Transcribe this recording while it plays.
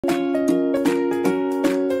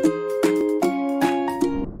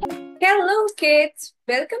kids,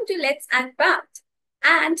 welcome to Let's Unpack.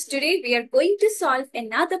 And today we are going to solve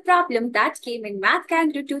another problem that came in Math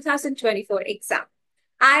Kangaroo 2024 exam.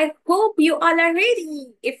 I hope you all are ready.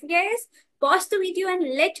 If yes, pause the video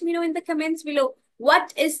and let me know in the comments below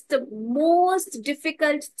what is the most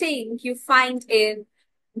difficult thing you find in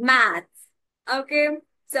math. Okay,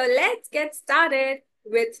 so let's get started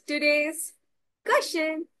with today's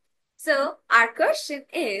question. So our question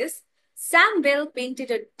is, Samvel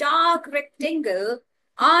painted a dark rectangle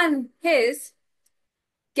on his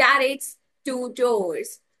garage's two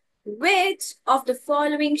doors. Which of the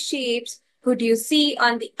following shapes could you see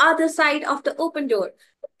on the other side of the open door?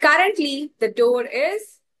 Currently, the door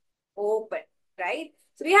is open, right?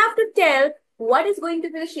 So we have to tell what is going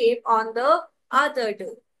to be the shape on the other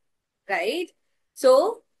door, right?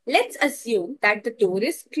 So let's assume that the door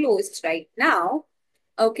is closed right now.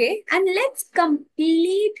 Okay, and let's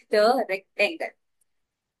complete the rectangle.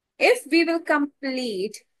 If we will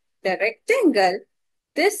complete the rectangle,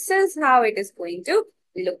 this is how it is going to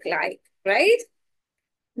look like, right?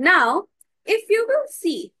 Now, if you will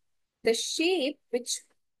see the shape which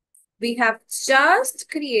we have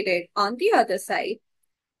just created on the other side,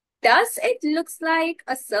 does it looks like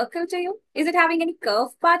a circle to you? Is it having any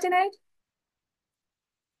curved part in it?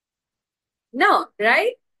 No,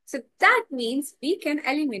 right? So that means we can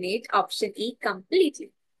eliminate option E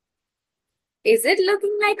completely. Is it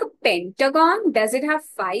looking like a pentagon? Does it have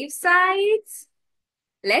 5 sides?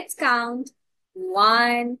 Let's count.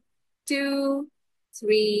 1, 2,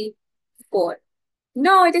 3, 4.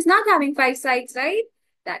 No, it is not having 5 sides, right?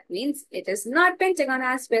 That means it is not pentagon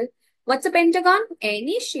as well. What's a pentagon?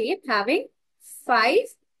 Any shape having 5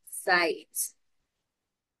 sides.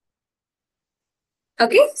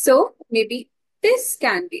 Okay, so maybe this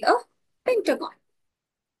can be a pentagon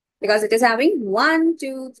because it is having 1,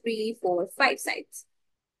 2, 3, 4, 5 sides.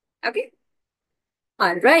 Okay.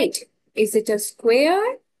 All right. Is it a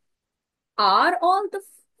square? Are all the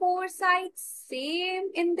 4 sides same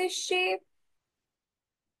in this shape?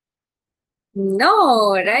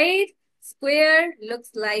 No, right? Square looks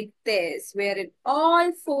like this, wherein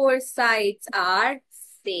all 4 sides are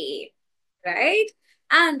same, right?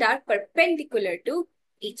 And are perpendicular to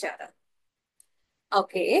each other.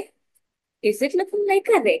 Okay. Is it looking like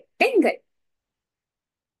a rectangle?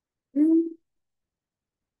 Hmm.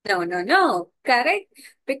 No, no, no. Correct.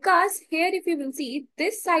 Because here, if you will see,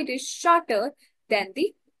 this side is shorter than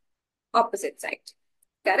the opposite side.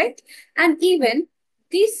 Correct? And even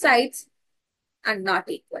these sides are not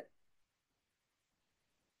equal.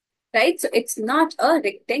 Right? So it's not a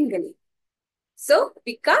rectangle. So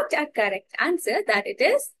we got a correct answer that it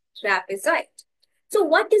is trapezoid. So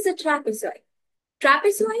what is a trapezoid?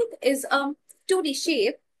 Trapezoid is a 2D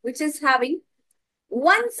shape which is having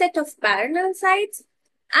one set of parallel sides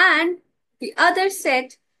and the other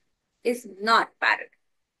set is not parallel.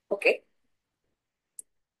 Okay.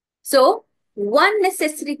 So one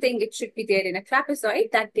necessary thing it should be there in a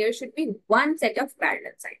trapezoid that there should be one set of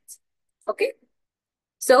parallel sides. Okay.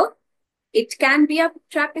 So it can be a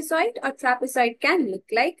trapezoid or trapezoid can look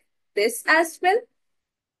like this as well.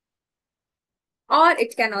 Or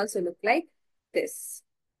it can also look like this.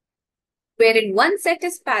 Wherein one set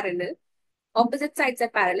is parallel, opposite sides are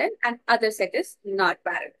parallel and other set is not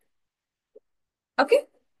parallel. Okay.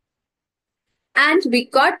 And we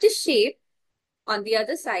got the shape on the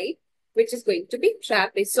other side, which is going to be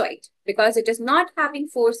trapezoid because it is not having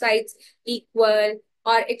 4 sides equal,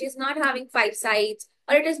 or it is not having 5 sides,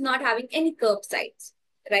 or it is not having any curved sides,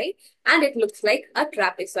 right? And it looks like a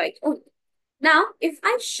trapezoid only. Now, if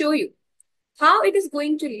I show you how it is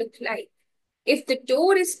going to look like if the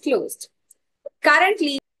door is closed,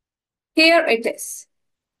 currently here it is.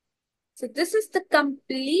 So this is the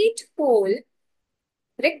complete whole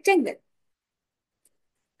rectangle.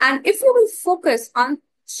 And if you will focus on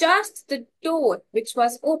just the door which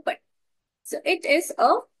was open, so it is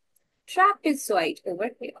a trapezoid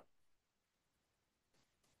over here.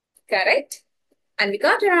 Correct? And we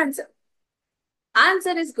got our answer.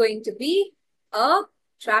 Answer is going to be a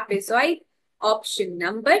trapezoid, option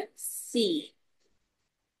number C.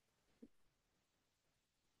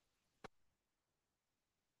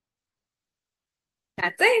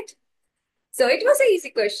 That's it. So it was an easy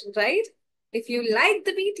question, right? If you liked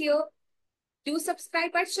the video, do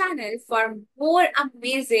subscribe our channel for more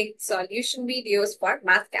amazing solution videos for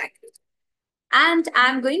Math Kangaroo. And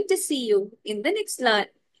I'm going to see you in the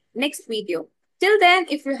next video. Till then,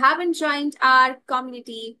 if you haven't joined our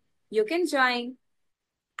community, you can join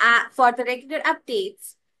for the regular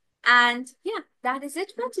updates. And yeah, that is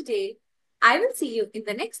it for today. I will see you in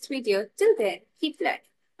the next video. Till then, keep learning.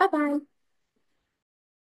 Bye-bye.